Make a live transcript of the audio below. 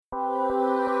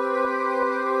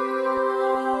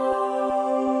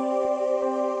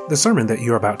The sermon that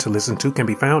you're about to listen to can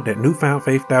be found at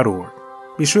newfoundfaith.org.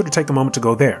 Be sure to take a moment to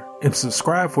go there and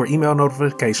subscribe for email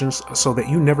notifications so that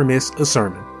you never miss a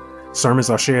sermon. Sermons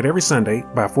are shared every Sunday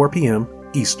by 4 p.m.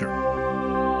 Eastern.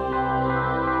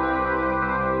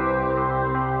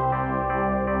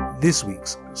 This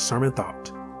week's sermon thought: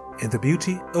 in the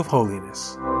beauty of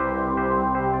holiness.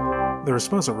 The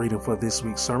responsive reading for this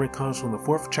week's sermon comes from the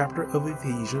 4th chapter of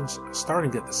Ephesians,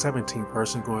 starting at the 17th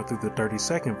verse and going through the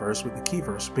 32nd verse, with the key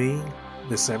verse being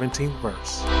the 17th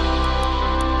verse.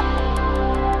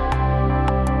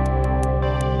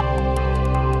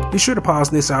 Be sure to pause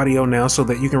this audio now so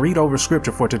that you can read over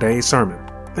scripture for today's sermon.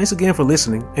 Thanks again for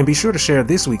listening, and be sure to share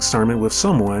this week's sermon with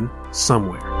someone,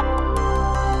 somewhere.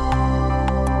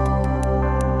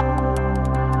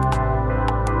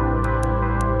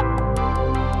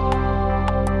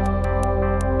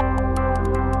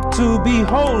 To be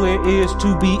holy is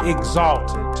to be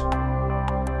exalted,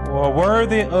 or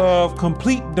worthy of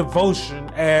complete devotion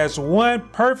as one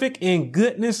perfect in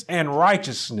goodness and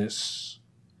righteousness.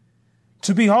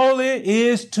 To be holy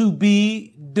is to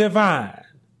be divine.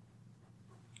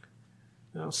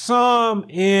 Now, some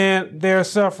in their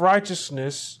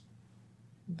self-righteousness,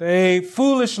 they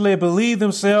foolishly believe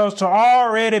themselves to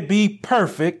already be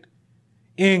perfect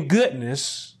in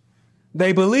goodness.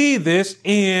 They believe this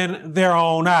in their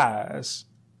own eyes.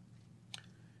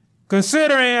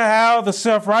 Considering how the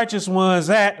self-righteous ones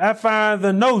act, I find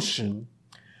the notion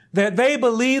that they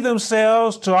believe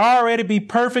themselves to already be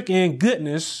perfect in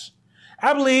goodness,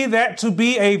 I believe that to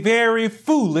be a very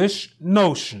foolish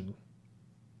notion.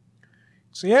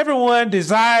 See, everyone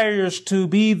desires to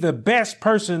be the best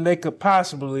person they could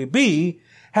possibly be.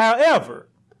 However,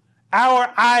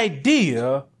 our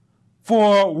idea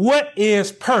for what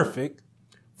is perfect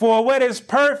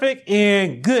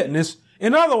in goodness,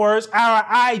 in other words, our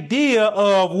idea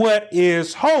of what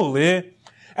is holy,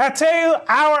 I tell you,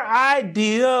 our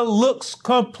idea looks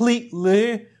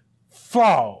completely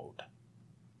flawed.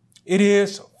 It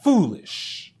is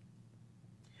foolish.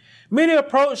 Many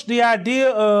approach the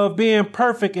idea of being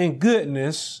perfect in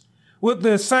goodness with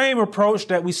the same approach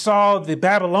that we saw the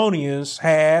Babylonians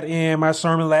had in my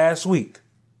sermon last week.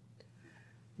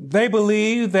 They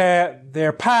believe that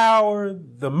their power,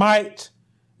 the might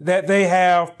that they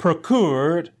have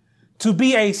procured to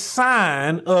be a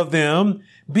sign of them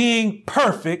being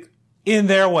perfect in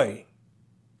their way.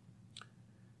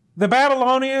 The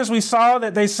Babylonians, we saw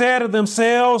that they said of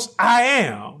themselves, "I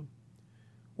am,"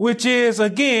 which is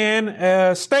again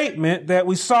a statement that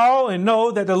we saw and know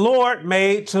that the Lord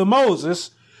made to Moses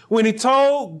when he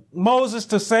told Moses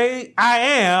to say, "I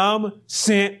am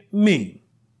sent me."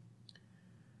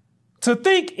 To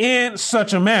think in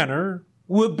such a manner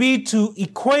would be to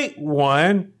equate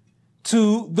one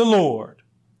to the Lord.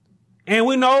 And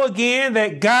we know again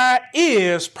that God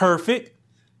is perfect,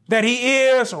 that he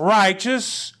is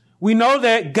righteous. We know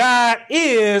that God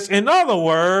is, in other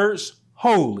words,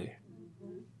 holy.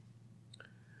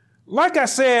 Like I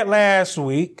said last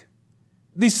week,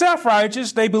 the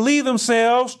self-righteous, they believe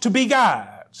themselves to be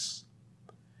gods.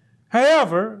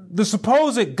 However, the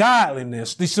supposed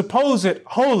godliness, the supposed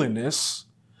holiness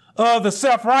of the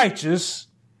self-righteous,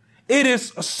 it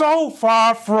is so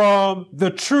far from the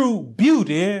true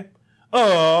beauty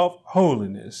of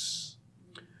holiness.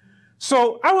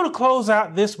 So I want to close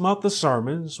out this month of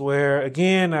sermons where,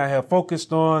 again, I have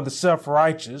focused on the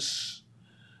self-righteous.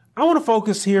 I want to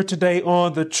focus here today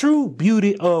on the true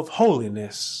beauty of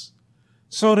holiness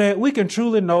so that we can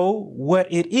truly know what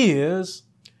it is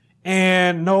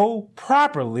and know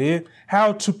properly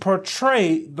how to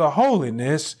portray the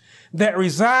holiness that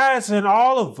resides in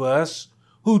all of us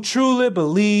who truly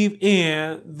believe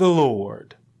in the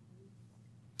Lord.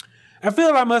 I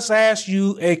feel I must ask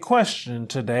you a question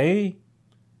today,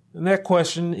 and that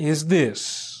question is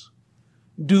this: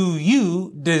 do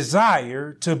you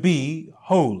desire to be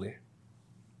holy?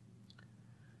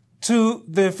 To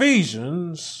the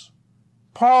Ephesians,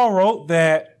 Paul wrote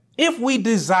that if we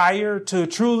desire to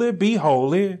truly be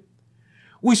holy,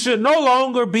 we should no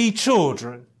longer be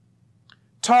children,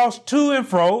 tossed to and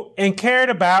fro and carried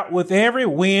about with every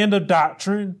wind of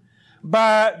doctrine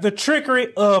by the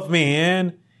trickery of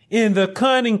men in the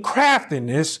cunning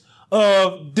craftiness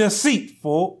of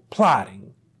deceitful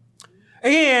plotting.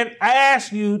 Again, I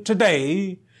ask you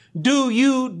today, do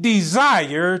you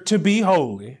desire to be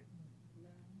holy?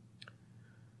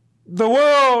 The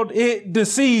world, it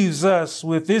deceives us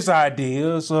with its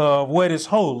ideas of what is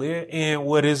holy and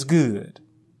what is good.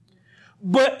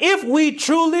 But if we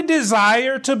truly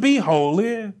desire to be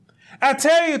holy, I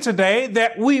tell you today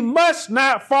that we must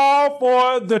not fall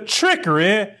for the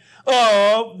trickery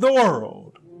of the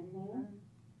world.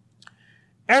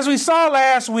 As we saw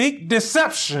last week,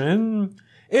 deception,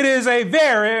 it is a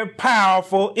very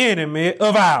powerful enemy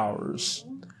of ours,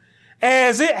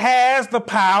 as it has the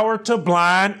power to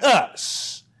blind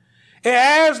us. It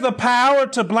has the power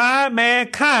to blind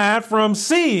mankind from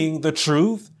seeing the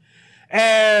truth.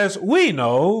 As we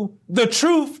know, the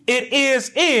truth, it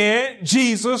is in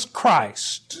Jesus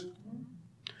Christ.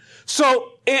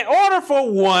 So in order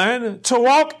for one to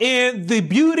walk in the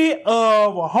beauty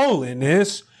of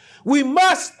holiness, we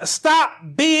must stop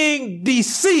being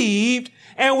deceived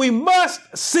and we must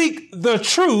seek the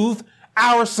truth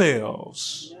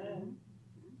ourselves.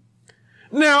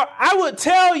 Now, I would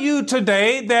tell you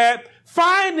today that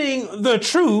finding the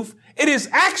truth, it is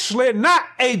actually not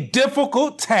a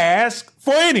difficult task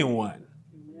for anyone.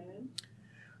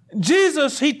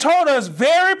 Jesus, he told us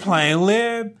very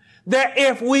plainly that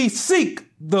if we seek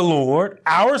the Lord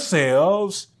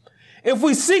ourselves, if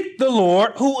we seek the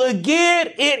Lord, who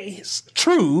again is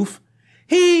truth,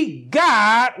 he,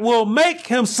 God, will make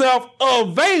himself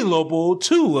available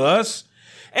to us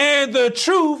and the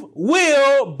truth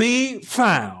will be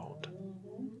found.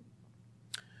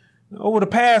 Over the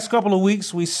past couple of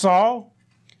weeks, we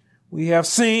have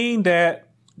seen that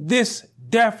this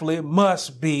definitely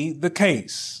must be the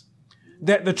case,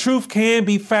 that the truth can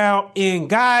be found in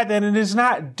God and it is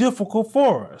not difficult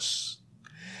for us.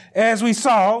 As we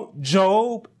saw,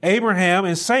 Job, Abraham,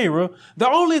 and Sarah, the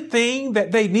only thing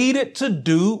that they needed to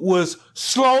do was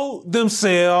slow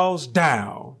themselves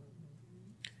down.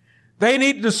 They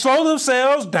needed to slow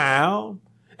themselves down,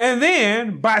 and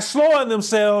then by slowing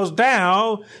themselves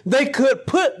down, they could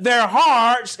put their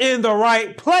hearts in the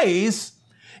right place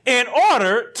in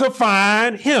order to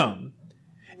find him.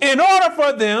 In order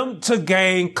for them to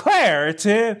gain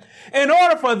clarity, in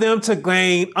order for them to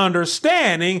gain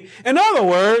understanding, in other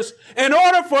words, in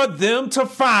order for them to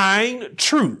find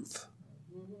truth.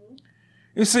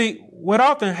 You see, what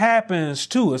often happens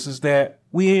to us is that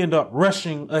we end up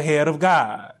rushing ahead of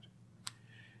God.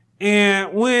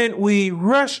 And when we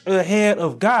rush ahead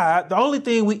of God, the only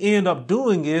thing we end up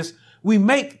doing is we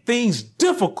make things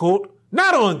difficult,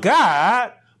 not on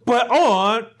God, but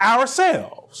on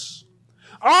ourselves.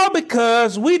 All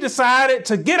because we decided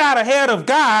to get out ahead of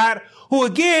God, who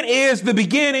again is the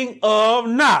beginning of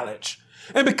knowledge.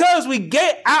 And because we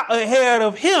get out ahead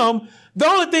of him, the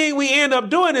only thing we end up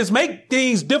doing is make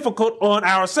things difficult on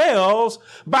ourselves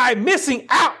by missing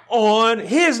out on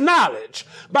his knowledge,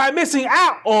 by missing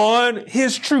out on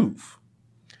his truth.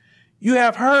 You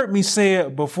have heard me say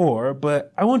it before,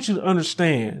 but I want you to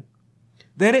understand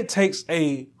that it takes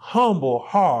a humble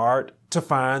heart to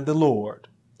find the Lord.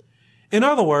 In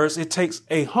other words, it takes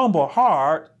a humble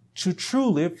heart to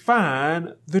truly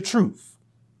find the truth.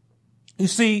 You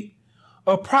see,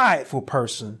 a prideful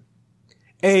person,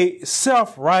 a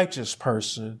self-righteous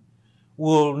person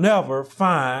will never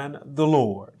find the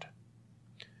Lord.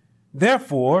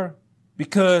 Therefore,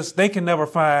 because they can never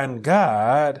find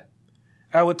God,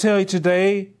 I would tell you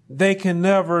today, they can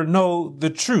never know the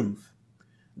truth.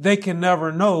 They can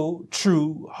never know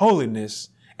true holiness,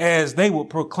 as they will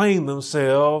proclaim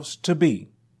themselves to be.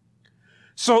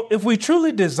 So if we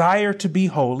truly desire to be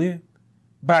holy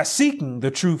by seeking the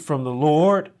truth from the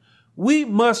Lord, we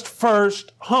must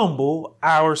first humble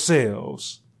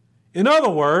ourselves. In other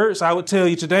words, I would tell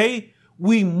you today,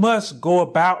 we must go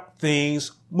about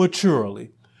things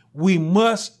maturely. We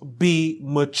must be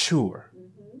mature.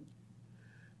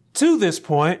 To this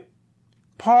point,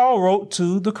 Paul wrote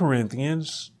to the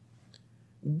Corinthians,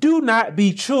 "Do not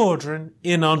be children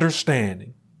in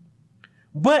understanding."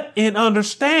 But in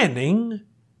understanding,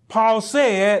 Paul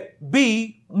said,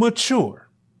 be mature.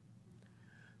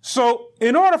 So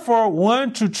in order for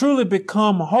one to truly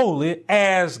become holy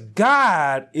as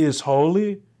God is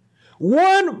holy,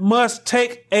 one must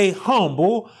take a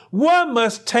humble, one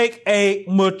must take a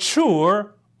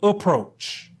mature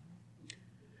approach.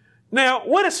 Now,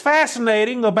 what is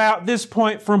fascinating about this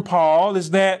point from Paul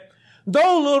is that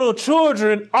though little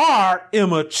children are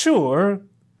immature,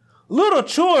 little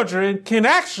children can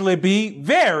actually be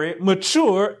very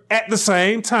mature at the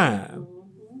same time.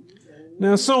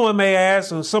 Now, someone may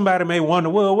ask, and somebody may wonder,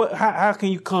 well, how can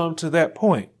you come to that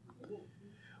point?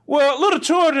 Well, little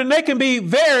children, they can be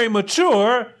very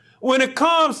mature when it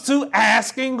comes to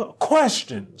asking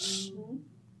questions.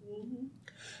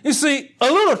 You see,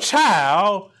 a little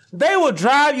child, they will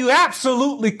drive you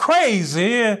absolutely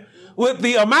crazy with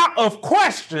the amount of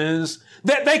questions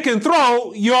that they can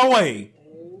throw your way.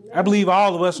 I believe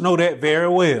all of us know that very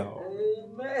well.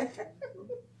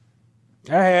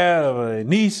 I have a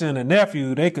niece and a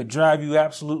nephew. They could drive you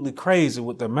absolutely crazy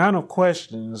with the amount of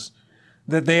questions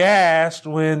that they asked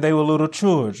when they were little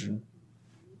children.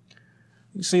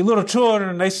 You see, little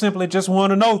children, they simply just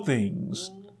want to know things.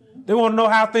 They want to know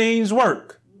how things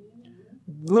work.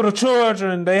 Little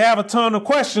children, they have a ton of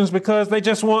questions because they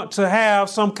just want to have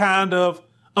some kind of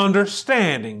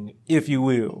understanding, if you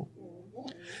will.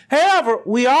 However,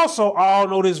 we also all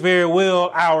know this very well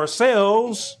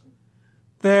ourselves,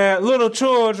 that little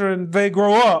children, they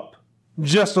grow up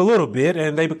just a little bit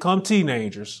and they become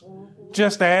teenagers,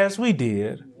 just as we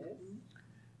did.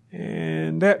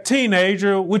 And that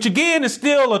teenager, which again is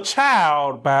still a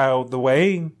child, by the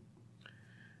way,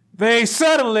 they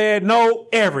suddenly know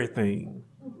everything.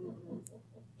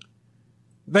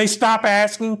 They stop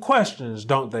asking questions,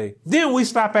 don't they? Then we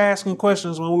stop asking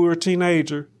questions when we were a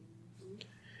teenager.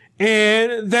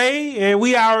 And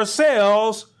we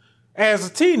ourselves, as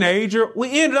a teenager,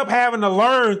 we ended up having to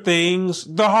learn things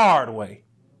the hard way.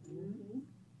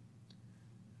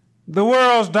 The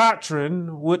world's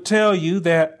doctrine would tell you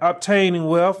that obtaining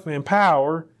wealth and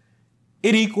power,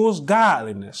 it equals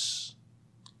godliness.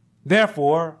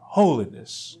 Therefore,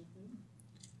 holiness.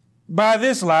 By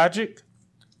this logic,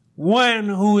 one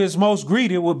who is most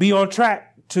greedy would be on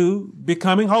track to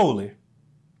becoming holy.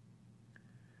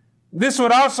 This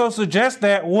would also suggest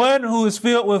that one who is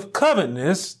filled with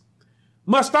covetousness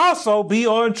must also be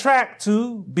on track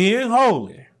to being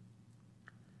holy.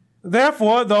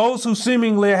 Therefore, those who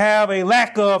seemingly have a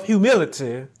lack of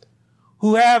humility,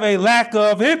 who have a lack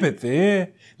of empathy,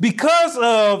 because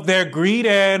of their greed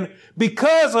and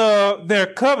because of their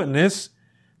covetousness,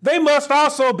 they must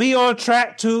also be on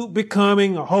track to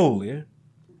becoming holy,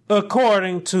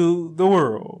 according to the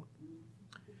world.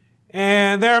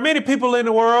 And there are many people in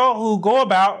the world who go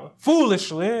about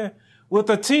foolishly with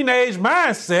a teenage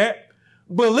mindset,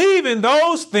 believing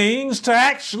those things to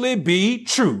actually be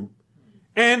true.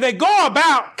 And they go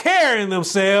about carrying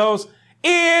themselves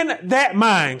in that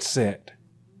mindset.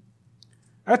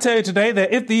 I tell you today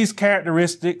that if these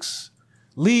characteristics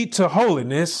lead to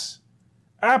holiness,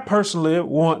 I personally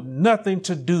want nothing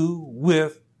to do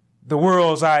with the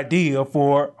world's idea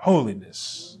for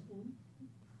holiness.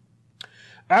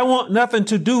 I want nothing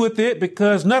to do with it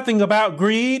because nothing about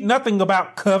greed, nothing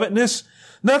about covetousness,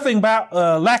 nothing about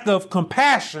lack of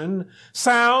compassion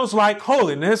sounds like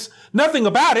holiness. Nothing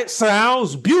about it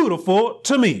sounds beautiful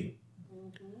to me.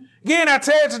 Again, I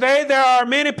tell you today, there are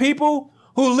many people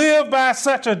who live by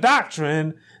such a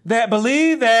doctrine that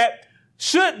believe that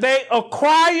should they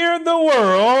acquire the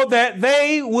world, that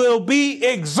they will be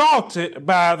exalted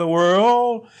by the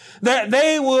world, that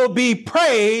they will be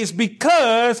praised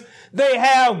because they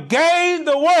have gained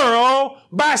the world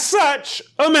by such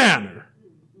a manner.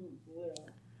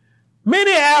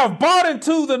 Many have bought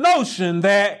into the notion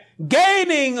that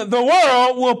gaining the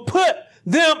world will put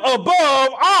them above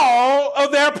all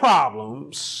of their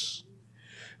problems.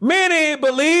 Many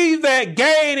believe that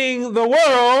gaining the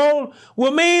world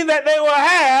will mean that they will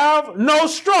have no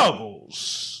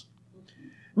struggles.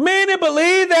 Many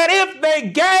believe that if they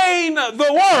gain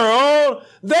the world,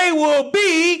 they will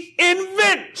be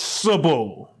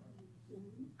invincible.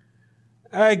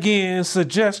 I again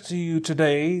suggest to you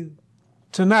today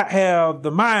to not have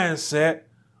the mindset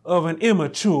of an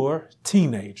immature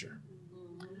teenager.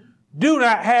 Do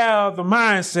not have the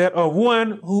mindset of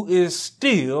one who is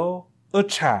still a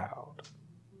child.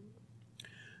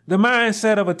 The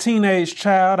mindset of a teenage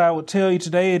child, I would tell you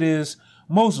today, it is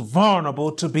most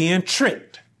vulnerable to being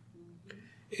tricked.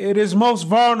 It is most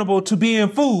vulnerable to being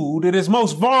fooled. It is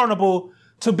most vulnerable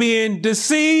to being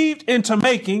deceived into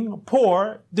making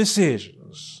poor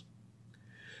decisions.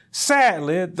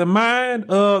 Sadly, the mind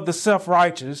of the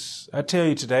self-righteous, I tell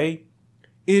you today,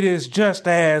 it is just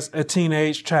as a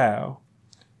teenage child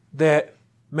that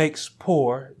makes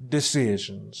poor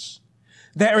decisions,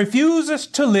 that refuses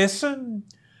to listen,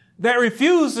 that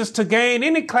refuses to gain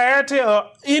any clarity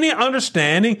or any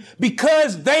understanding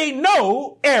because they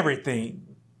know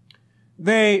everything.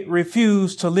 They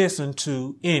refuse to listen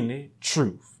to any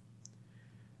truth.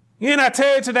 And I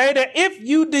tell you today that if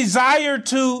you desire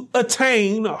to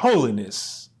attain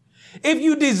holiness, if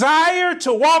you desire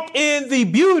to walk in the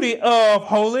beauty of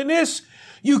holiness,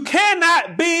 you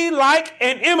cannot be like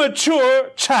an immature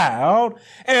child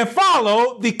and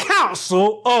follow the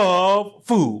counsel of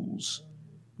fools.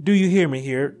 Do you hear me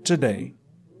here today?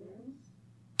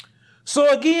 So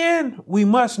again, we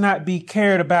must not be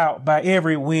carried about by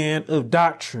every wind of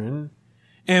doctrine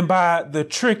and by the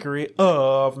trickery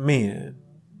of men.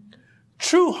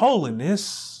 True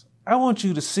holiness, I want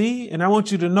you to see and I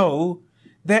want you to know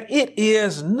that it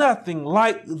is nothing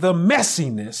like the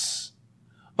messiness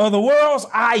of the world's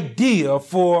idea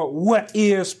for what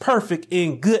is perfect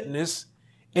in goodness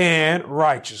and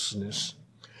righteousness.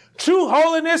 True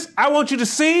holiness, I want you to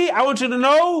see, I want you to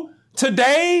know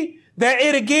today that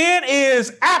it again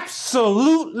is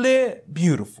absolutely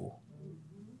beautiful.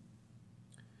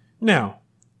 Now,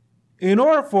 in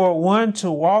order for one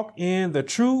to walk in the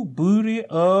true beauty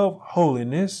of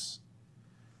holiness,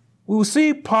 we will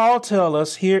see Paul tell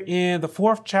us here in the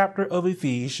 4th chapter of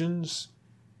Ephesians,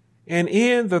 and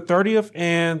in the 30th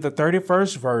and the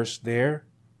 31st verse there,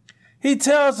 he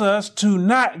tells us to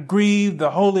not grieve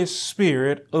the Holy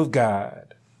Spirit of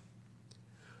God.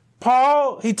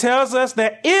 Paul, he tells us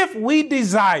that if we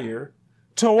desire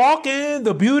to walk in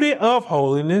the beauty of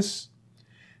holiness,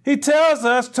 he tells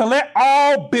us to let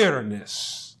all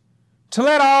bitterness, to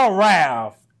let all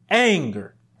wrath,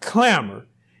 anger, clamor,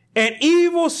 and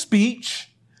evil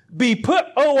speech be put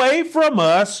away from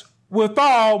us with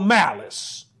all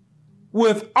malice,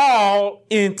 with all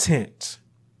intent.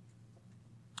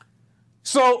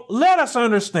 So let us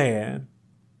understand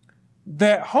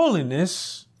that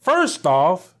holiness, first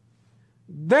off,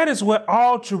 that is what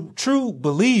all true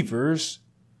believers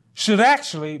should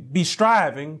actually be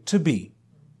striving to be.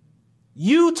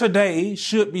 You today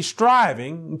should be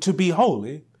striving to be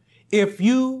holy if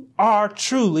you are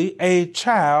truly a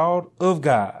child of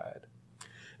God.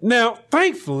 Now,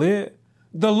 thankfully,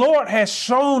 the Lord has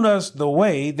shown us the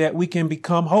way that we can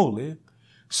become holy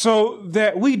so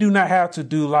that we do not have to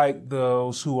do like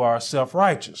those who are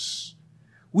self-righteous.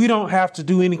 We don't have to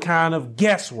do any kind of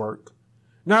guesswork.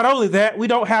 Not only that, we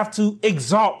don't have to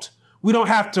exalt. We don't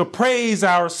have to praise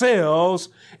ourselves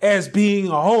as being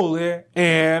holy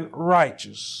and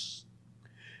righteous.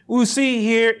 We see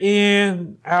here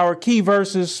in our key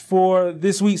verses for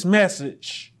this week's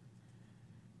message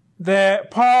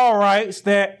that Paul writes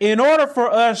that in order for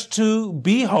us to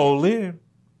be holy,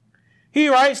 he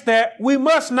writes that we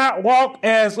must not walk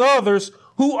as others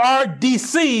who are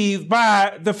deceived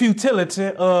by the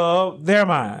futility of their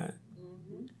mind.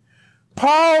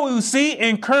 Paul, you see,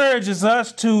 encourages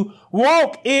us to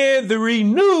walk in the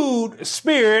renewed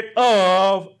spirit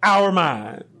of our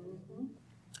mind.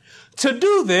 To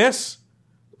do this,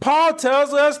 Paul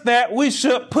tells us that we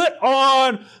should put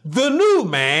on the new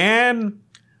man,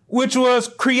 which was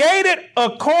created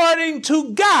according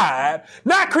to God,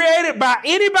 not created by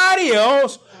anybody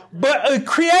else, but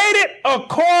created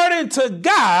according to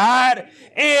God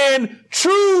in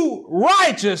true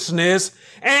righteousness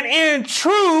and in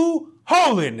true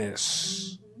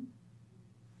holiness.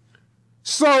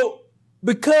 So,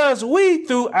 because we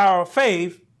through our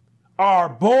faith are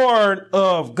born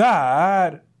of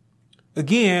God,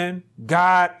 again,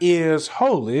 God is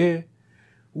holy,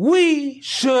 we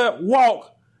should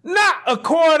walk not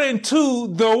according to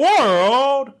the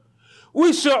world,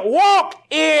 we should walk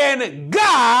in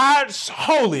God's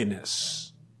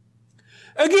holiness.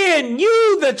 Again,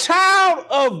 you, the child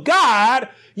of God,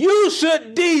 you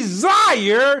should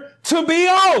desire to be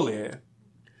holy.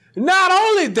 Not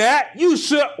only that, you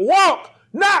should walk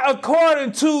not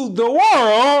according to the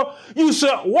world, you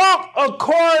should walk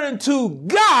according to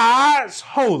God's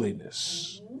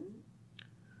holiness.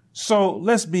 So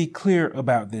let's be clear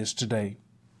about this today.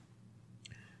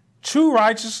 True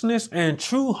righteousness and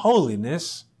true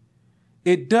holiness,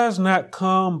 it does not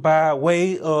come by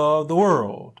way of the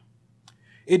world.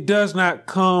 It does not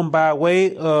come by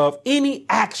way of any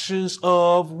actions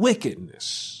of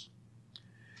wickedness.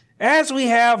 As we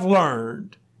have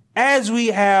learned, as we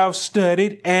have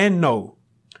studied and know,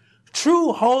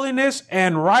 true holiness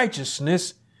and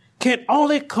righteousness can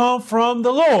only come from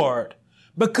the Lord,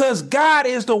 because God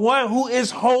is the one who is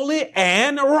holy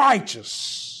and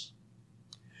righteous.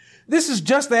 This is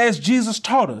just as Jesus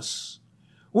taught us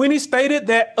when he stated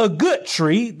that a good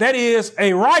tree, that is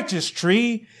a righteous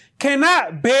tree,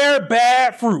 cannot bear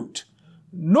bad fruit,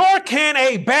 nor can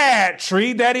a bad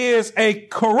tree, that is a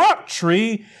corrupt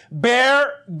tree,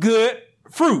 bear good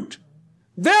fruit.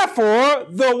 Therefore,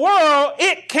 the world,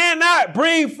 it cannot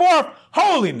bring forth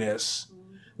holiness.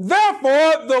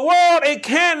 Therefore, the world, it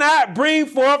cannot bring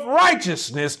forth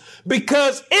righteousness,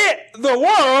 because the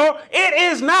world,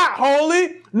 it is not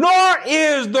holy, nor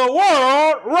is the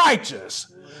world righteous.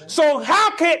 So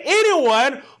how can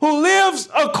anyone who lives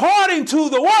according to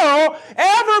the world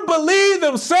ever believe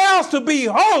themselves to be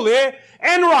holy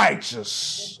and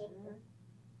righteous?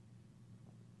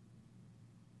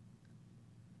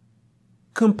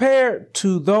 Compared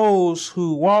to those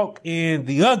who walk in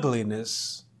the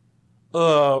ugliness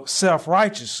of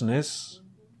self-righteousness,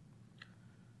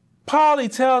 Paul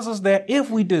tells us that if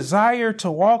we desire to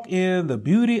walk in the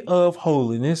beauty of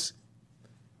holiness,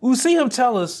 we see him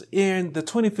tell us in the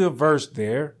 25th verse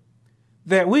there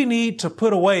that we need to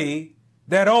put away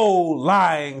that old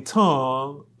lying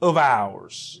tongue of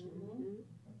ours.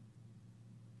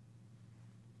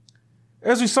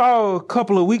 As we saw a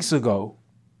couple of weeks ago,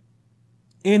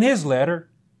 in his letter,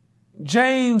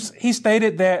 James, he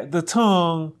stated that the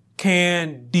tongue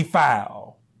can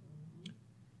defile.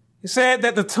 He said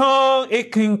that the tongue,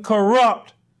 it can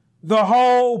corrupt the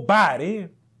whole body.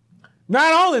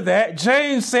 Not only that,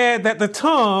 James said that the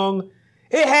tongue,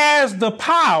 it has the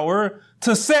power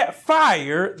to set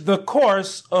fire the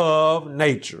course of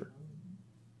nature.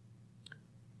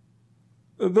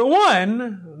 The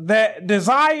one that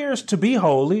desires to be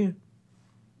holy,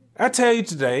 I tell you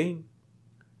today,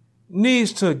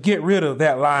 needs to get rid of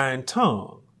that lying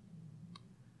tongue.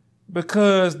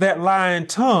 Because that lying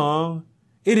tongue,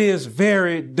 it is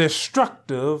very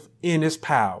destructive in its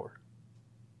power.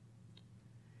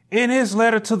 In his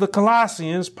letter to the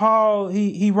Colossians, Paul,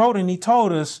 he wrote and he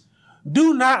told us,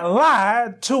 do not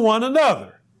lie to one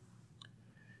another.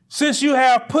 Since you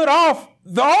have put off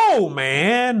the old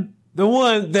man, the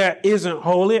one that isn't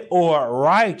holy or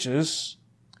righteous,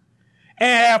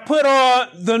 and have put on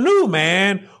the new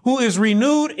man who is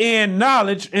renewed in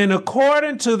knowledge and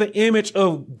according to the image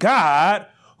of God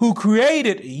who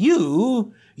created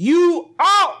you, you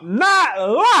ought not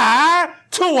lie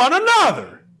to one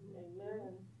another.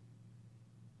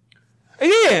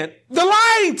 Again, the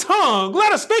lying tongue,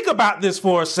 let us think about this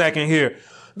for a second here.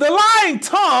 The lying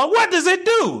tongue, what does it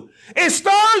do? It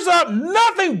stirs up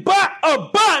nothing but a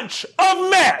bunch of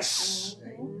mess.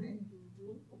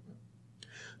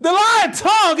 The lying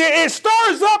tongue, it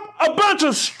stirs up a bunch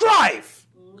of strife.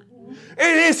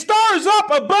 It stirs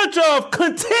up a bunch of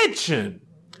contention.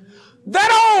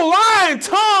 That old lying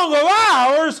tongue of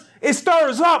ours, it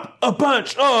stirs up a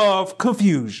bunch of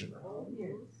confusion.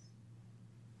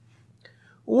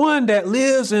 One that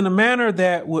lives in a manner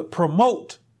that would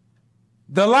promote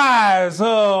the lies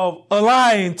of a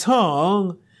lying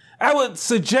tongue, I would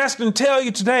suggest and tell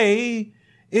you today,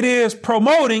 it is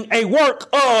promoting a work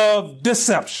of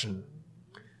deception.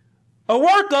 A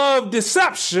work of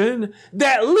deception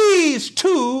that leads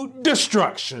to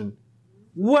destruction.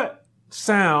 What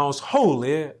sounds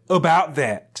holy about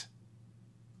that?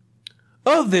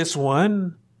 Of this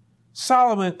one,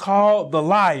 Solomon called the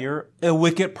liar a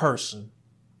wicked person.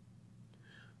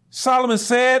 Solomon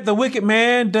said the wicked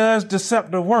man does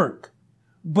deceptive work,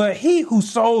 but he who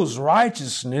sows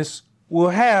righteousness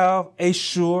will have a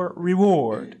sure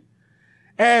reward.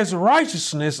 As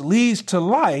righteousness leads to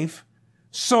life,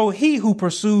 so he who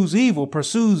pursues evil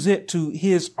pursues it to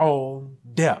his own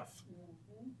death.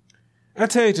 I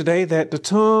tell you today that the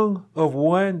tongue of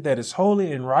one that is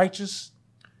holy and righteous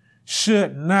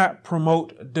should not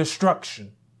promote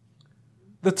destruction.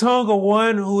 The tongue of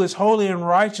one who is holy and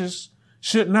righteous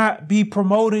should not be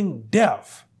promoting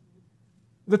death.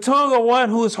 The tongue of one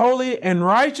who is holy and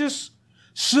righteous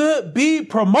should be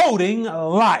promoting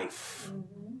life.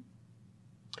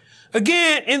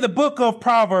 Again, in the book of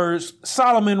Proverbs,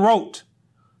 Solomon wrote,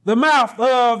 the mouth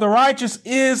of the righteous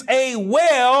is a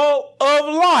well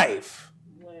of life,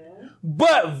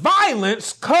 but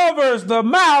violence covers the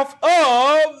mouth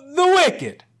of the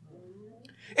wicked.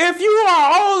 If you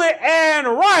are holy and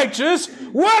righteous,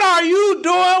 what are you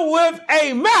doing with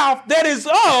a mouth that is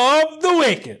of the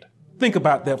wicked? Think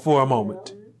about that for a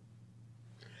moment.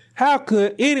 How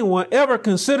could anyone ever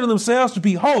consider themselves to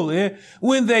be holy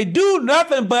when they do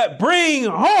nothing but bring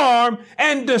harm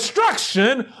and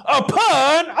destruction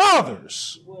upon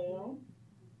others?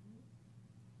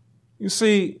 You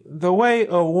see, the way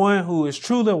of one who is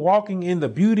truly walking in the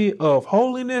beauty of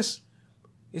holiness,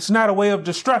 it's not a way of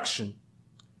destruction.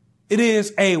 It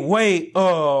is a way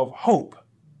of hope.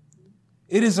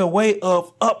 It is a way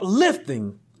of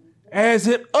uplifting as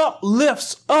it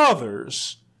uplifts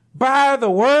others by the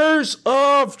words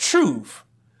of truth,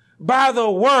 by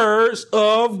the words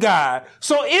of God.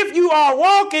 So if you are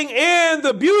walking in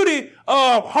the beauty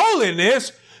of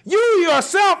holiness, you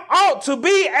yourself ought to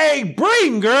be a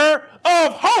bringer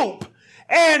of hope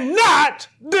and not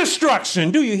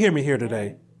destruction. Do you hear me here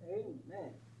today?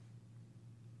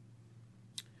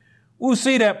 We'll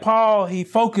see that Paul, he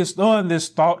focused on this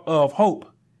thought of hope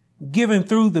given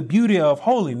through the beauty of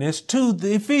holiness to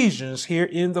the Ephesians here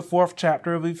in the 4th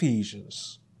chapter of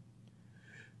Ephesians.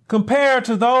 Compared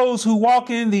to those who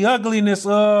walk in the ugliness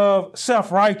of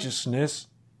self-righteousness,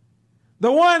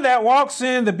 the one that walks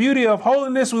in the beauty of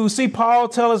holiness, we will see Paul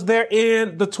tell us there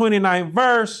in the 29th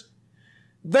verse,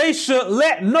 they should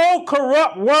let no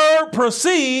corrupt word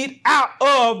proceed out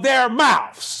of their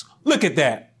mouths. Look at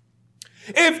that.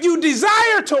 If you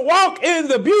desire to walk in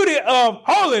the beauty of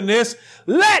holiness,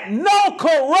 let no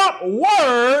corrupt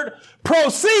word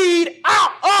proceed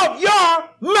out of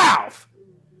your mouth.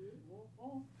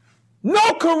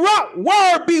 No corrupt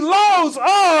word belongs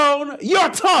on your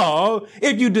tongue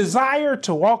if you desire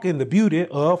to walk in the beauty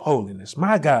of holiness.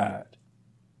 My God.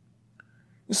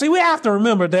 You see, we have to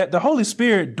remember that the Holy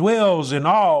Spirit dwells in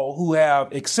all who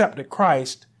have accepted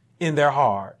Christ in their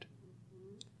heart.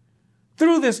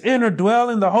 Through this inner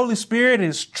dwelling, the Holy Spirit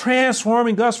is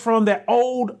transforming us from that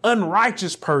old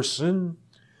unrighteous person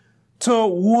to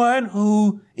one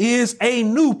who is a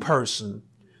new person.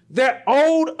 That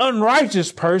old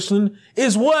unrighteous person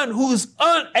is one who is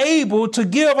unable to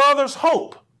give others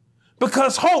hope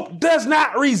because hope does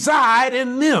not reside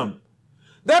in them.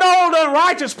 That old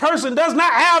unrighteous person does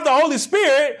not have the Holy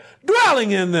Spirit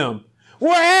dwelling in them.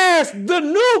 Whereas the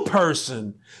new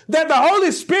person that the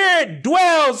Holy Spirit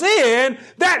dwells in,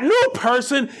 that new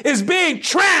person is being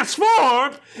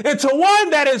transformed into one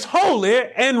that is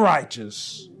holy and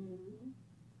righteous.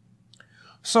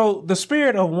 So the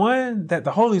spirit of one that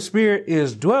the Holy Spirit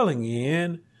is dwelling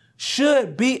in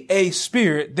should be a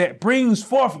spirit that brings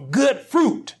forth good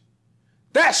fruit.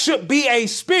 That should be a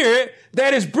spirit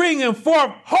that is bringing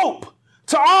forth hope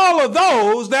to all of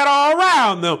those that are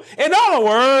around them. In other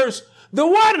words, the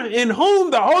one in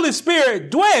whom the Holy Spirit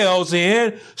dwells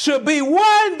in should be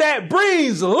one that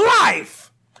brings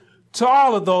life to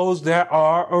all of those that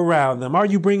are around them. Are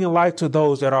you bringing life to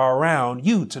those that are around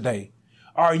you today?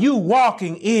 Are you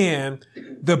walking in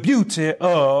the beauty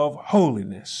of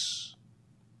holiness?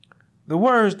 The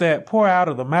words that pour out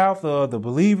of the mouth of the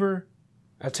believer,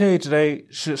 I tell you today,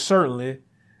 should certainly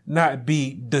not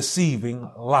be deceiving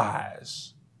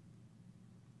lies.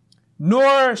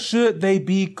 Nor should they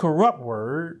be corrupt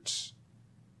words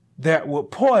that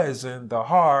would poison the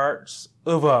hearts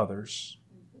of others.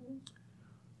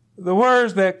 The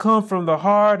words that come from the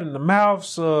heart and the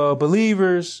mouths of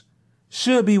believers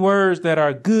should be words that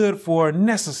are good for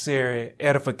necessary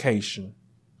edification.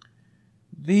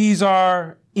 These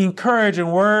are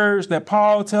encouraging words that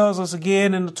Paul tells us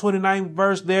again in the 29th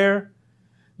verse there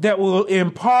that will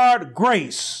impart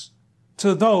grace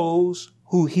to those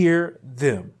who hear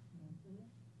them.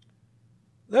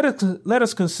 Let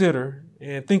us consider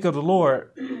and think of the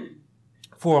Lord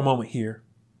for a moment here.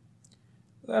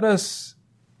 Let us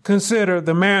consider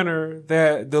the manner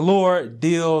that the Lord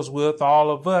deals with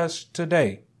all of us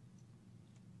today.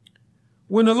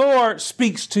 When the Lord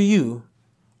speaks to you,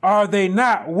 are they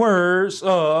not words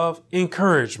of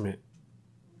encouragement?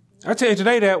 I tell you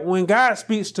today that when God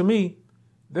speaks to me,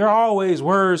 they're always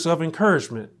words of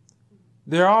encouragement.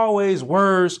 They're always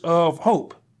words of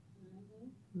hope.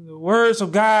 The words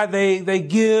of God, they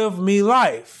give me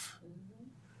life.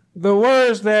 The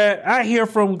words that I hear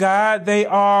from God, they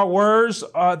are words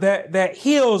that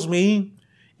heals me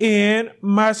in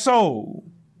my soul.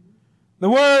 The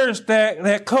words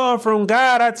that come from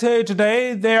God, I tell you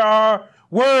today, they are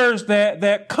words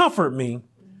that comfort me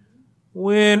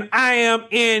when I am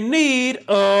in need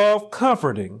of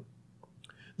comforting.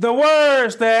 The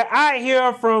words that I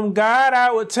hear from God,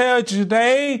 I would tell you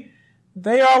today,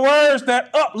 they are words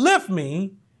that uplift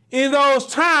me in those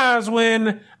times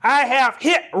when I have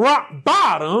hit rock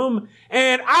bottom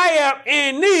and I am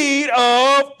in need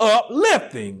of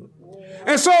uplifting.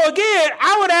 And so again,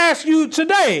 I would ask you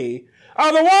today,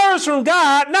 are the words from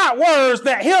God not words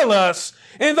that heal us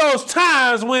in those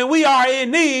times when we are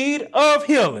in need of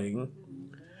healing?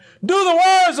 Do the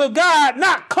words of God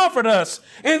not comfort us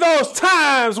in those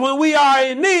times when we are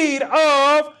in need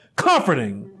of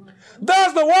comforting?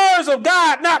 Does the words of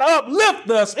God not uplift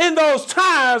us in those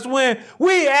times when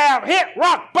we have hit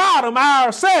rock bottom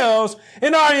ourselves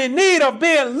and are in need of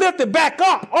being lifted back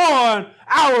up on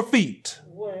our feet?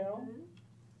 Well,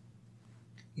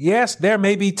 yes, there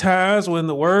may be times when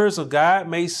the words of God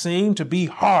may seem to be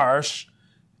harsh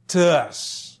to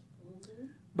us.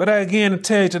 But again, I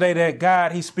tell you today that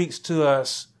God, he speaks to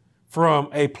us from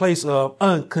a place of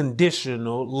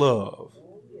unconditional love.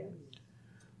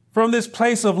 From this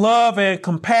place of love and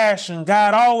compassion,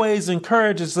 God always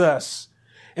encourages us.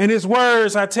 And his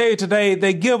words, I tell you today,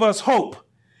 they give us hope.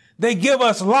 They give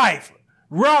us life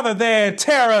rather than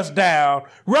tear us down,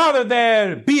 rather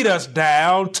than beat us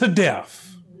down to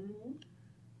death.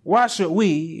 Why should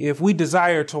we, if we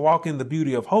desire to walk in the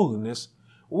beauty of holiness,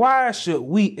 why should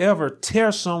we ever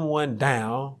tear someone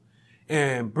down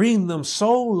and bring them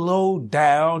so low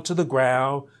down to the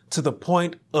ground to the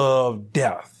point of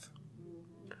death?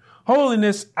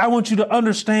 Holiness, I want you to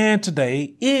understand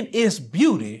today, in its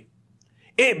beauty,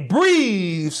 it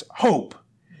breathes hope.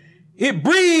 It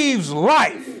breathes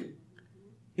life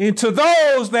into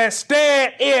those that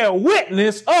stand in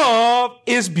witness of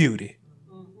its beauty.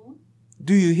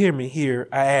 Do you hear me here?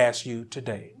 I ask you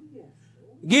today.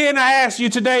 Again, I ask you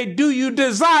today, do you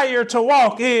desire to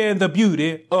walk in the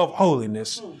beauty of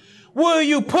holiness? Will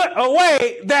you put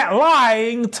away that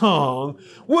lying tongue?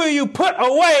 Will you put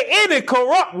away any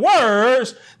corrupt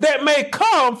words that may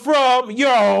come from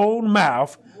your own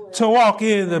mouth to walk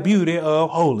in the beauty of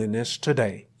holiness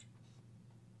today?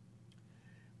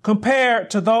 Compared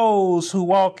to those who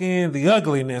walk in the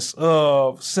ugliness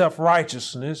of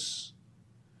self-righteousness,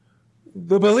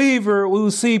 the believer, we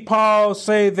will see Paul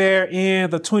say there in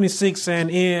the 26th and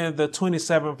in the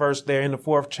 27th verse there in the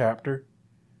 4th chapter,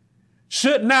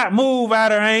 should not move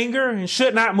out of anger and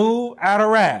should not move out of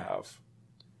wrath.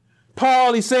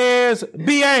 Paul, he says,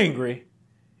 be angry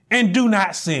and do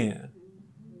not sin.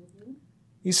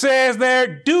 He says there,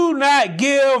 do not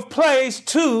give place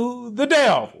to the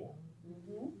devil.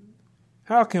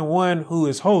 How can one who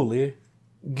is holy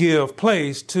give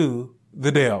place to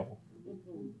the devil?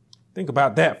 Think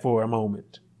about that for a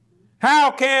moment.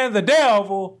 How can the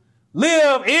devil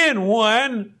live in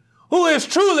one who is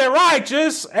truly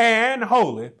righteous and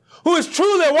holy, who is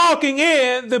truly walking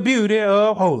in the beauty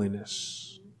of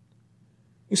holiness?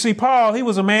 You see, Paul, he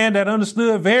was a man that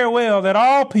understood very well that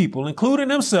all people, including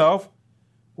himself,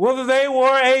 whether they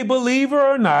were a believer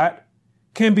or not,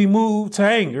 can be moved to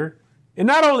anger, and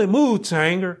not only moved to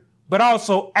anger, but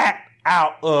also act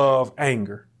out of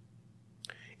anger.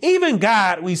 Even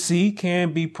God, we see,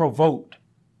 can be provoked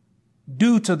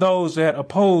due to those that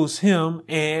oppose him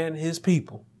and his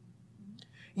people.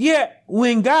 Yet,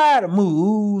 when God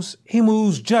moves, he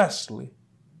moves justly.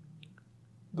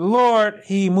 The Lord,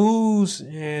 he moves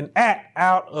and act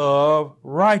out of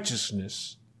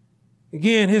righteousness.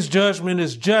 Again, his judgment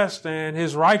is just and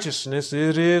his righteousness,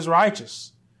 it is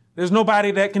righteous. There's nobody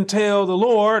that can tell the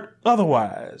Lord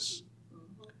otherwise.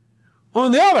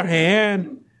 On the other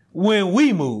hand, when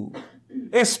we move,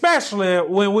 especially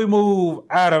when we move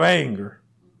out of anger,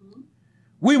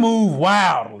 we move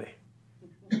wildly.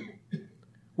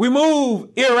 We move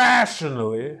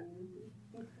irrationally.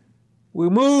 We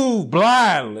move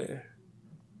blindly.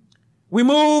 We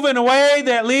move in a way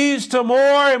that leads to more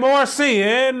and more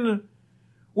sin.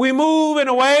 We move in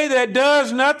a way that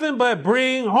does nothing but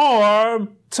bring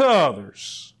harm to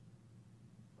others.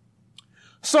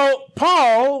 So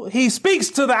Paul, he speaks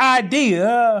to the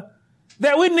idea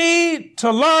that we need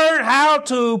to learn how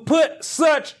to put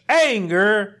such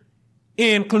anger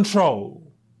in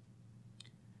control.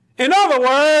 In other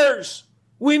words,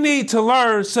 we need to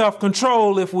learn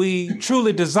self-control if we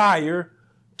truly desire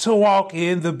to walk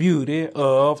in the beauty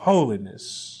of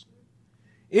holiness.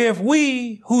 If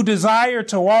we who desire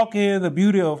to walk in the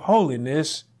beauty of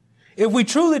holiness, if we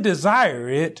truly desire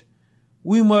it,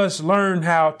 we must learn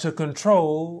how to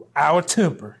control our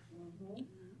temper.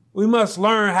 We must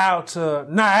learn how to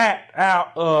not act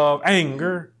out of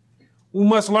anger. We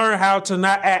must learn how to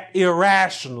not act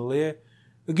irrationally.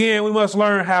 Again, we must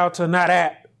learn how to not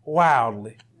act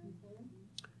wildly.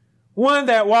 One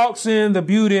that walks in the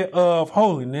beauty of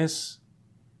holiness,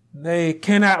 they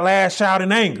cannot lash out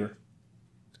in anger.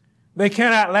 They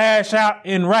cannot lash out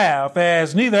in wrath,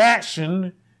 as neither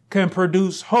action can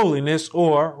produce holiness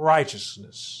or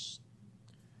righteousness.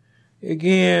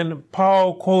 Again,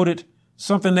 Paul quoted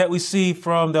something that we see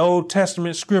from the Old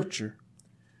Testament scripture,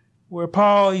 where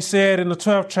Paul, he said in the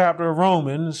 12th chapter of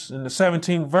Romans, in the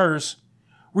 17th verse,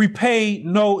 repay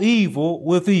no evil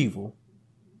with evil.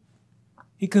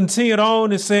 He continued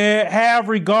on and said, have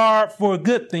regard for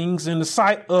good things in the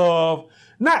sight of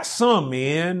not some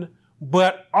men,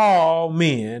 but all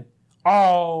men,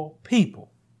 all people.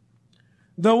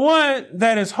 The one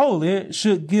that is holy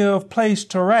should give place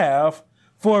to wrath,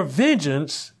 for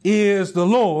vengeance is the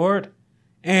Lord,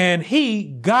 and he,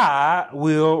 God,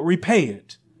 will repay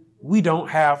it. We don't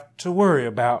have to worry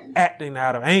about acting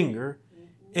out of anger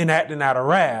and acting out of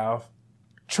wrath,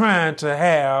 trying to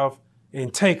have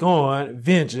and take on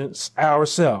vengeance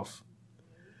ourselves.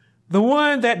 The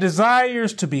one that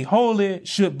desires to be holy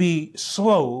should be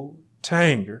slow to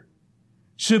anger,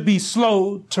 should be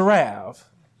slow to wrath.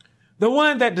 The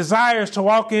one that desires to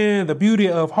walk in the beauty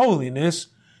of holiness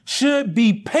should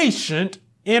be patient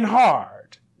in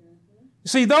heart.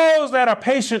 See, those that are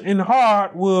patient in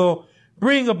heart will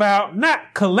bring about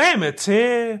not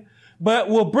calamity, but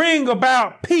will bring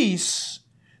about peace.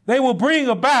 They will bring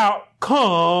about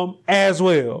calm as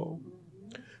well.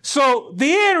 So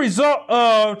the end result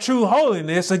of true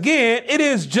holiness, again, it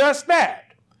is just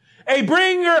that. A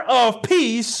bringer of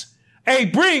peace, a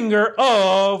bringer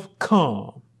of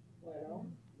calm.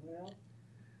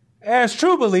 As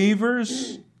true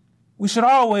believers, we should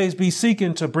always be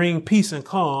seeking to bring peace and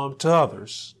calm to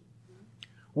others,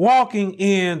 walking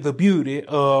in the beauty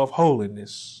of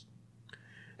holiness.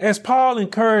 As Paul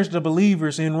encouraged the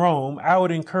believers in Rome, I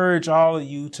would encourage all of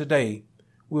you today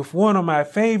with one of my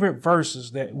favorite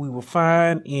verses that we will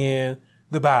find in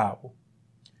the Bible.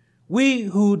 We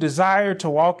who desire to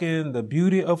walk in the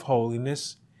beauty of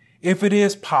holiness, if it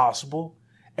is possible,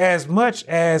 as much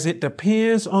as it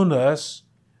depends on us,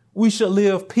 we should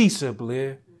live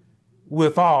peaceably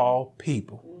with all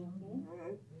people.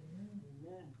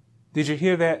 Did you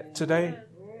hear that today?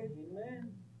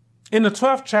 In the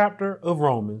 12th chapter of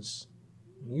Romans,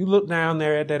 you look down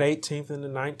there at that 18th and the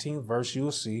 19th verse, you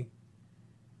will see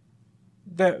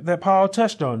that Paul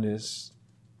touched on this,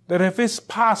 that if it's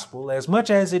possible, as much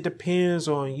as it depends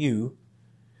on you,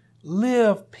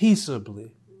 live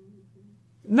peaceably,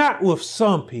 not with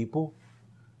some people,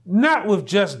 not with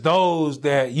just those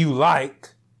that you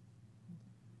like,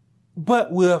 but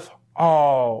with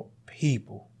all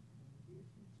people.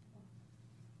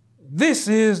 This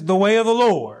is the way of the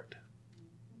Lord.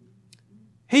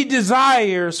 He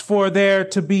desires for there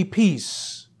to be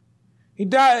peace. He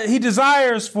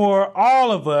desires for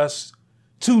all of us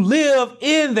to live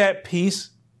in that peace,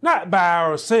 not by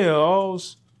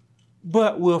ourselves,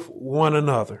 but with one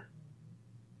another.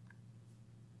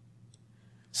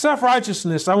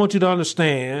 Self-righteousness, I want you to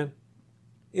understand,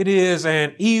 it is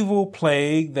an evil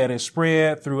plague that is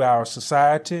spread through our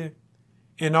society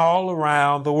and all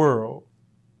around the world.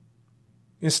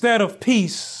 Instead of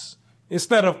peace,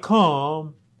 instead of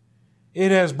calm, it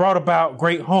has brought about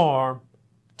great harm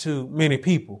to many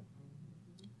people.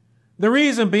 The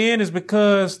reason being is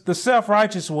because the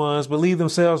self-righteous ones believe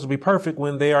themselves to be perfect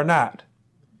when they are not.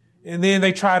 And then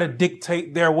they try to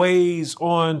dictate their ways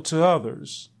on to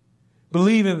others,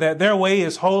 believing that their way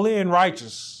is holy and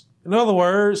righteous. In other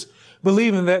words,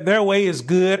 believing that their way is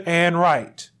good and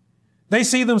right. They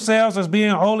see themselves as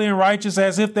being holy and righteous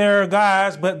as if they're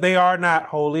gods, but they are not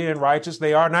holy and righteous.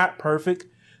 They are not perfect.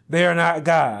 They are not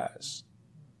gods.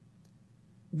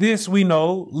 This, we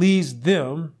know, leads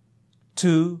them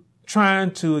to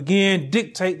trying to, again,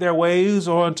 dictate their ways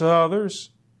on to others.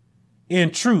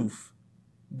 In truth,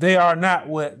 they are not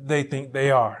what they think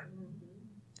they are.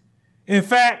 In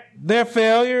fact, their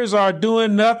failures are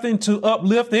doing nothing to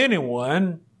uplift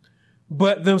anyone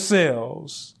but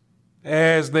themselves,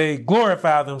 as they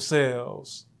glorify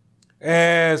themselves,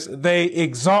 as they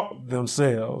exalt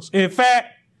themselves. In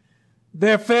fact,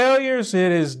 their failures,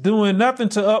 it is doing nothing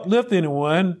to uplift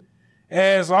anyone,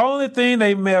 as the only thing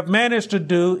they may have managed to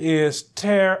do is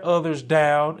tear others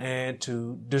down and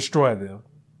to destroy them.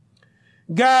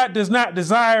 God does not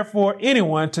desire for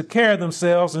anyone to carry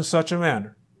themselves in such a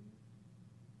manner.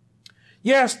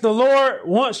 Yes, the Lord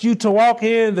wants you to walk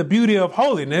in the beauty of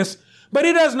holiness, but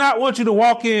he does not want you to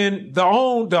walk in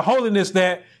the holiness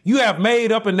that you have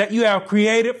made up and that you have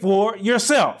created for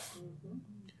yourself.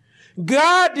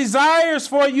 God desires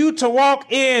for you to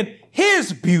walk in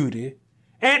his beauty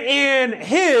and in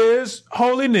his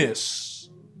holiness.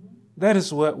 That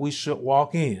is what we should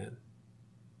walk in.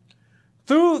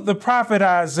 Through the prophet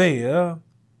Isaiah,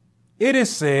 it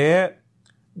is said,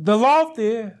 the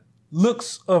lofty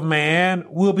looks of man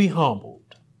will be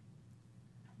humbled.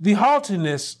 The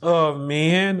haughtiness of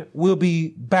men will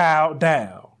be bowed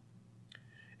down.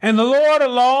 And the Lord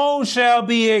alone shall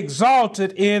be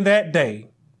exalted in that day.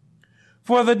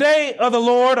 For the day of the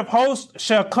Lord of hosts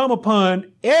shall come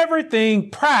upon everything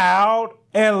proud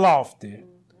and lofty,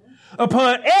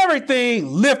 upon everything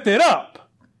lifted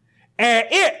up, and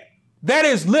it that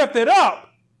is lifted up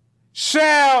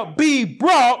shall be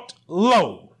brought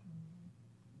low.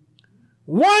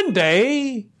 One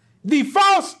day, the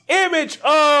false image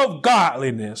of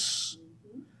godliness,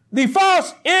 the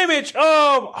false image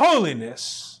of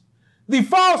holiness, the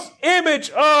false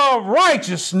image of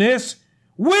righteousness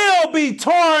will be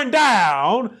torn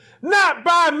down, not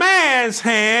by man's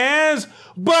hands,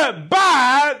 but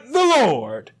by the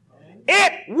Lord.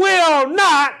 It will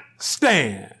not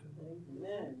stand.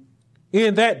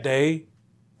 In that day,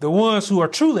 the ones who are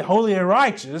truly holy and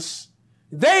righteous,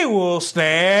 they will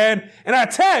stand, and I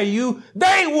tell you,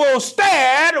 they will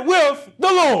stand with the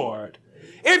Lord.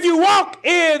 If you walk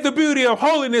in the beauty of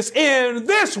holiness in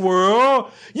this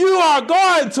world, you are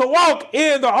going to walk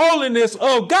in the holiness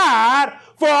of God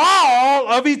for all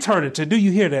of eternity. Do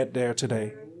you hear that there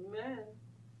today? Amen.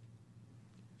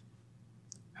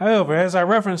 However, as I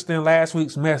referenced in last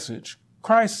week's message,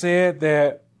 Christ said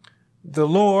that the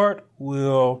Lord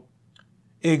will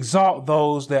exalt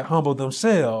those that humble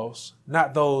themselves,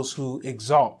 not those who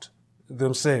exalt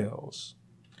themselves.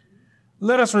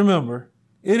 Let us remember,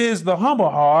 it is the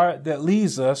humble heart that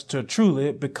leads us to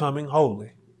truly becoming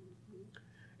holy.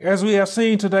 As we have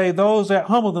seen today, those that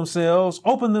humble themselves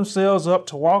open themselves up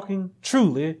to walking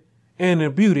truly and the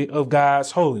beauty of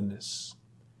God's holiness.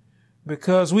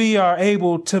 Because we are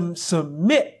able to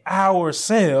submit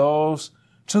ourselves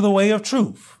to the way of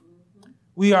truth.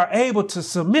 We are able to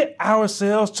submit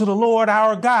ourselves to the Lord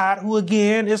our God, who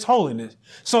again is holiness.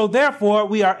 So therefore,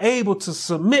 we are able to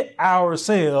submit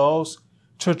ourselves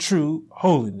to true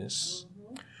holiness.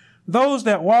 Those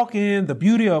that walk in the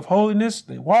beauty of holiness,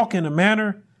 they walk in a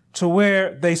manner to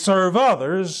where they serve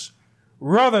others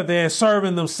rather than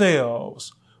serving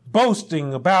themselves,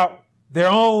 boasting about their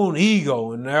own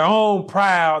ego and their own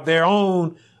pride, their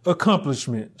own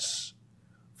accomplishments.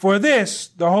 For this,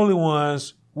 the holy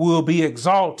ones will be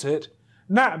exalted,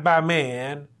 not by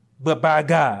man, but by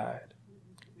God.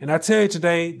 And I tell you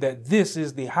today that this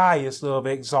is the highest of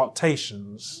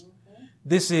exaltations.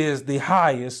 This is the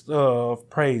highest of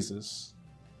praises.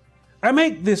 I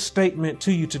make this statement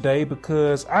to you today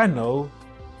because I know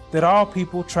that all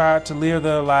people try to live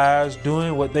their lives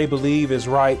doing what they believe is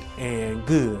right and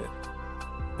good.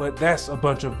 But that's a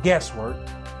bunch of guesswork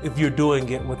if you're doing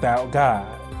it without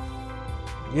God.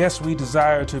 Yes, we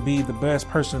desire to be the best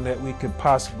person that we could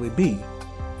possibly be.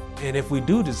 And if we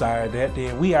do desire that,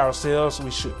 then we ourselves,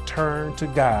 we should turn to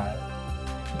God.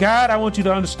 God, I want you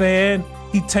to understand,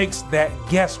 He takes that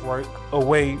guesswork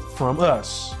away from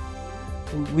us.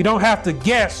 We don't have to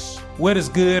guess what is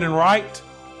good and right.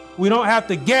 We don't have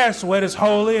to guess what is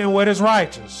holy and what is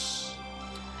righteous.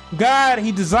 God,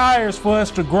 He desires for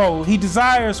us to grow. He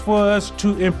desires for us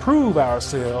to improve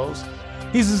ourselves.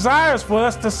 He desires for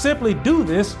us to simply do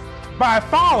this by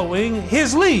following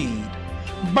His lead,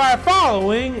 by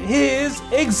following His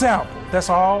example. That's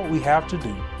all we have to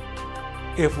do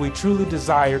if we truly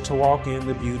desire to walk in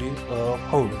the beauty of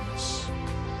holiness.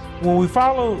 When we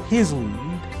follow His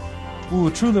lead, we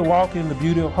will truly walk in the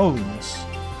beauty of holiness.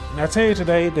 And I tell you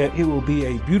today that it will be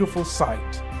a beautiful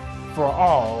sight for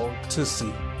all to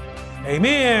see.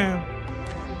 Amen.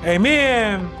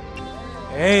 Amen.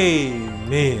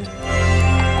 Amen.